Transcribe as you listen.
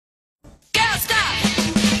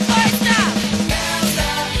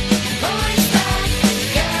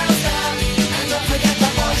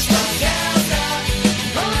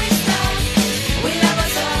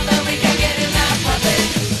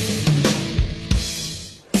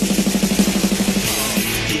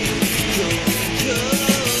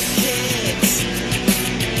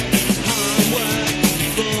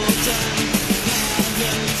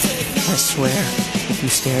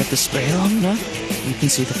stare at the spray long enough, you can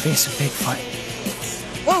see the face of Bigfoot.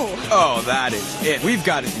 Whoa! Oh, that is it. We've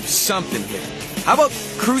got to do something here. How about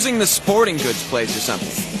cruising the sporting goods place or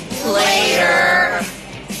something? Later!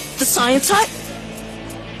 The science hut?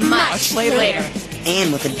 Much later.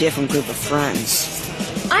 And with a different group of friends.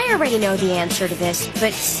 I already know the answer to this,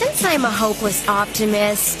 but since I'm a hopeless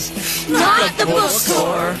optimist... Not the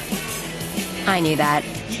bookstore! I knew that.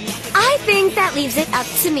 I think that leaves it up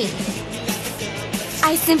to me.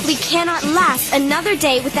 I simply cannot last another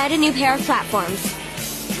day without a new pair of platforms.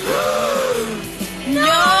 No!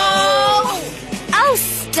 Oh,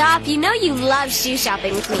 stop. You know you love shoe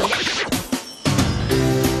shopping with me.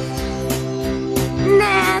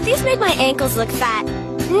 Nah, these made my ankles look fat.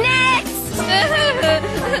 Next!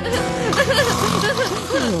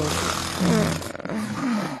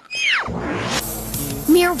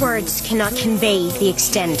 Mere words cannot convey the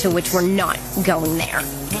extent to which we're not going there.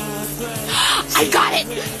 I got it!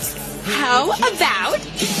 How about...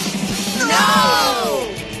 No!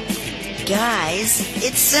 Guys,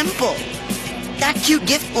 it's simple. That cute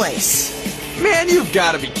gift place. Man, you've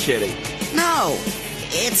got to be kidding. No,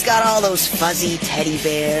 it's got all those fuzzy teddy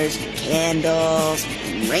bears, and candles,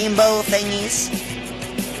 and rainbow thingies.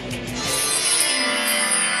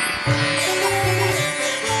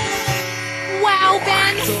 Wow,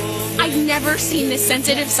 Ben! I've never seen this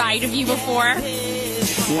sensitive side of you before.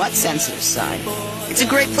 What sensitive side? It's a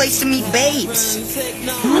great place to meet babes.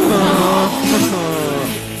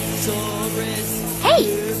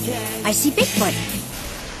 Hey! I see Bigfoot.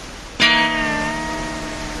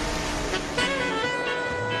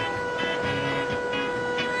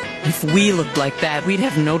 If we looked like that, we'd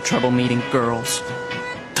have no trouble meeting girls.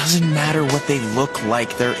 Doesn't matter what they look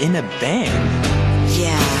like, they're in a band.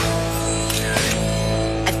 Yeah.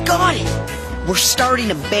 I've got it. We're starting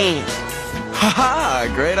a band. Haha,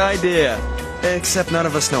 great idea. Except none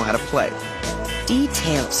of us know how to play.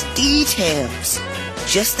 Details, details.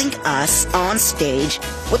 Just think us on stage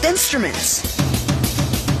with instruments.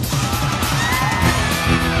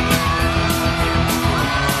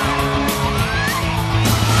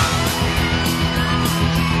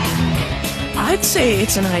 I'd say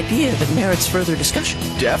it's an idea that merits further discussion.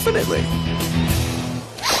 Definitely.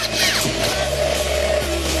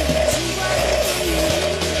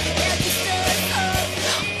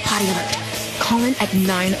 Potty alert. Colin at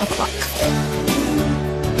 9 o'clock.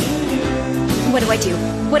 What do I do?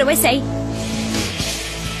 What do I say?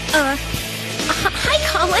 Hi,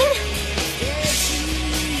 Colin.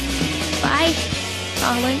 Bye,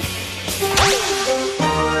 Colin.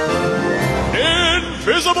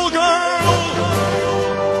 Invisible Girl!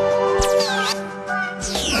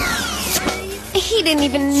 He didn't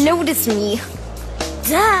even notice me.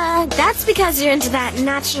 Duh, that's because you're into that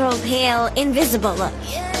natural, pale, invisible look.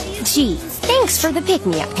 Gee, thanks for the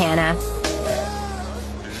pick-me-up, Hanna.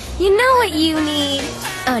 You know what you need?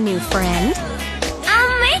 A new friend? A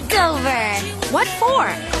makeover! What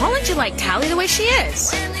for? Colin should like Talia the way she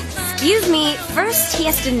is. Excuse me, first he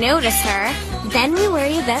has to notice her, then we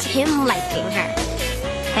worry about him liking her.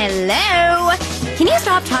 Hello? Can you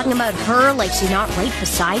stop talking about her like she's not right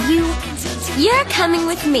beside you? You're coming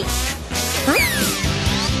with me. Huh?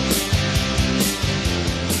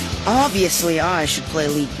 Obviously, I should play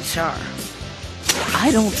lead guitar.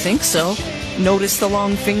 I don't think so. Notice the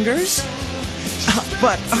long fingers?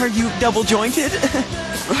 But are you double-jointed?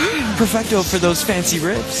 Perfecto for those fancy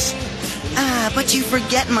riffs. But you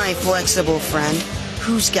forget my flexible friend,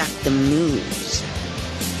 who's got the moves.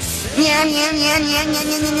 Meow, meow, meow, meow, meow,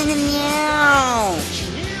 meow, meow, meow.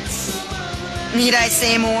 Need I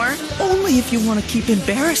say more? Only if you want to keep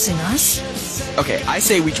embarrassing us. Okay, I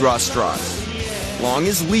say we draw straws. Long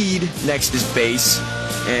is lead, next is bass,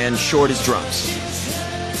 and short is drums.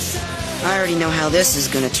 I already know how this is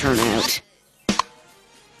gonna turn out.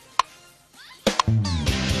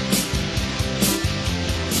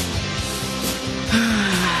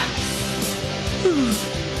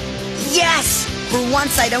 Yes! For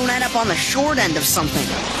once I don't end up on the short end of something.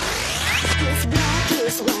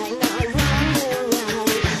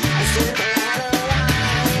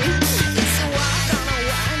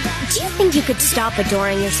 Do you think you could stop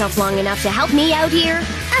adoring yourself long enough to help me out here?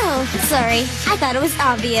 Oh, sorry. I thought it was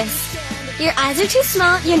obvious. Your eyes are too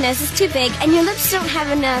small, your nose is too big, and your lips don't have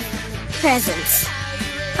enough presence.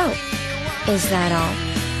 Oh, is that all?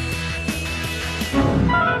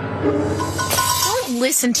 Don't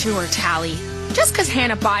listen to her, Talia. Just because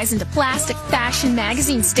Hanna buys into plastic fashion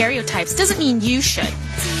magazine stereotypes doesn't mean you should.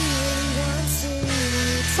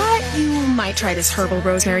 But you might try this herbal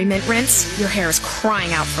rosemary mint rinse. Your hair is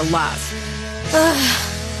crying out for love.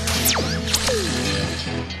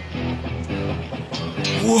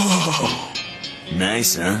 Whoa!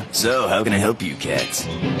 Nice, huh? So, how can I help you, cats?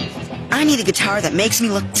 I need a guitar that makes me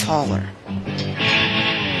look taller.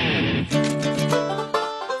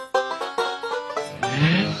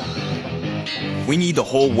 We need the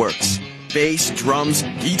whole works. Bass, drums,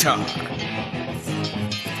 guitar.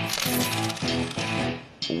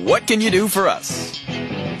 What can you do for us?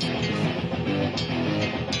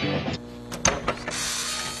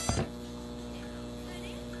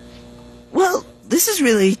 Well, this is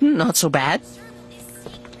really... Not so bad.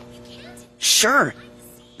 Sure.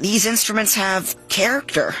 These instruments have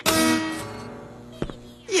character.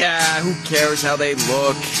 Yeah, who cares how they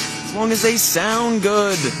look? As long as they sound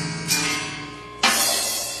good.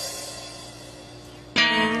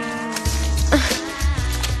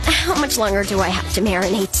 How much longer do I have to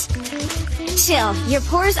marinate? Chill, your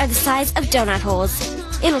pores are the size of donut holes.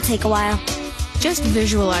 It'll take a while. Just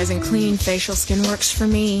visualizing clean facial skin works for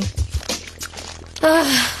me.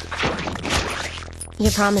 You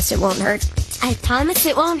promised it won't hurt. I promise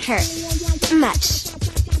it won't hurt. Much.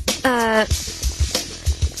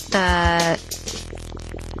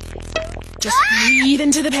 Just breathe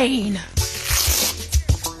into the pain.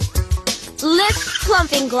 Lip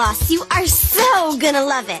plumping gloss. You are so gonna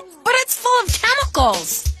love it. But it's full of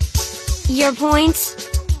chemicals. Your point?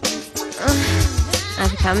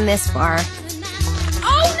 I've come this far.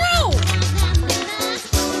 Oh no!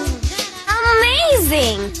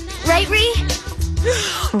 Amazing! Right, Ree?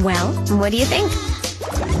 Well, what do you think?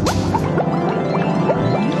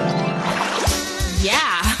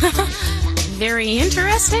 Yeah. Very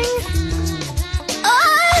interesting.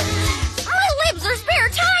 My lips are spare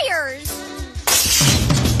tires!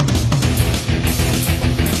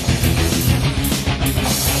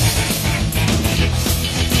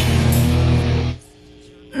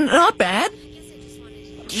 Not bad.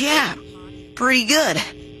 Yeah, pretty good.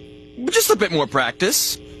 Just a bit more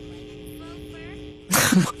practice.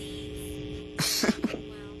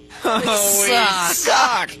 Oh, we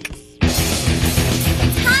suck.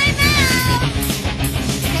 Time out!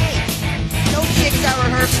 Hey, no chicks at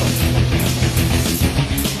rehearsal.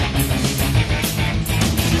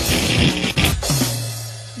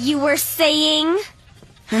 You were saying?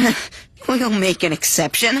 We'll make an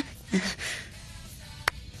exception.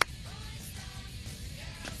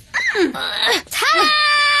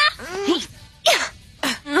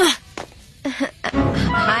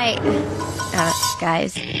 Hi,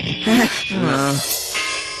 guys.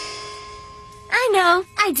 I know,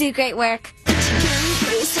 I do great work.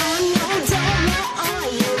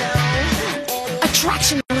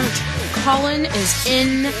 Attraction alert. Colin is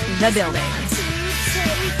in the building.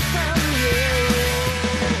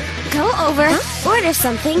 Go over, order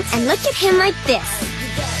something, and look at him like this.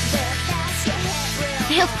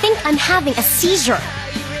 He'll think I'm having a seizure.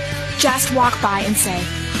 Just walk by and say,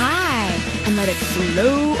 hi, and let it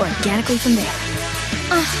flow organically from there.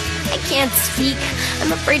 I can't speak.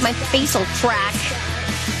 I'm afraid my face will crack.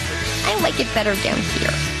 I like it better down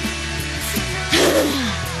here.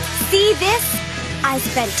 See this? I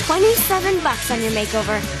spent $27 on your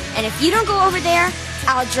makeover, and if you don't go over there,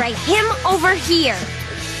 I'll drag him over here.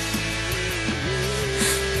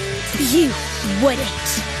 You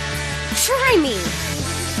wouldn't. Try me.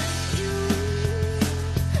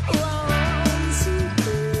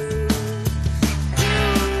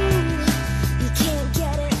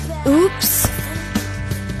 Oops.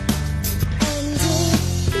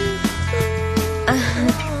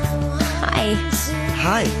 Hi.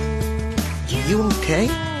 Hi. You okay?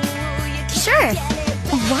 Sure.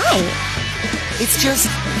 Why? It's just...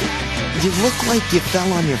 you look like you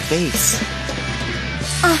fell on your face.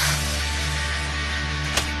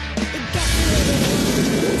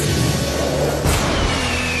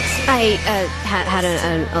 I had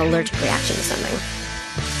an allergic reaction to something.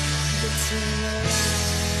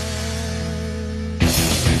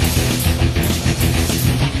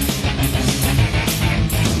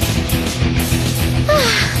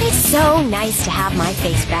 It's so nice to have my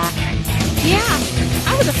face back. Yeah,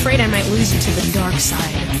 I was afraid I might lose you to the dark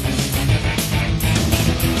side.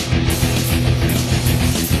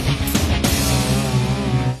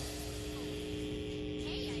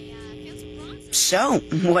 So,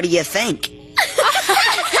 what do you think? You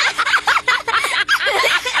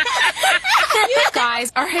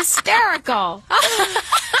guys are hysterical.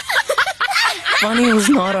 Funny was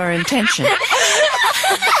not our intention.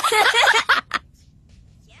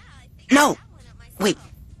 No. Wait.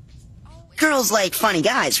 Girls like funny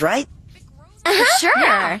guys, right?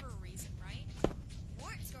 Sure.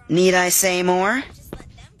 Need I say more?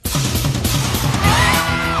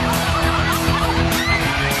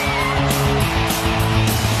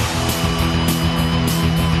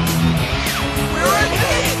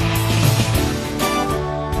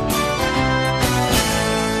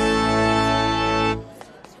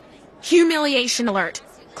 humiliation alert.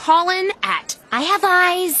 Colin at. I have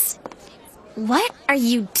eyes. What are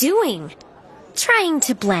you doing? Trying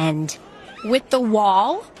to blend. With the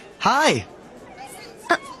wall? Hi.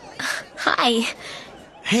 Hi.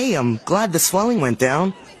 Hey, I'm glad the swelling went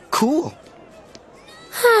down. Cool.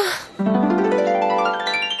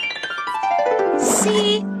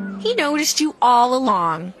 See? He noticed you all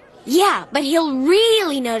along. Yeah, but he'll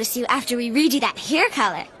really notice you after we redo that hair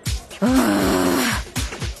color.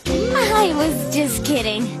 I was just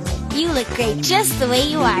kidding. You look great just the way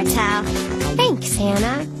you are, Tal. Thanks,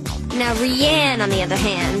 Hannah. Now, Rianne, on the other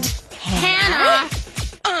hand. Hanna!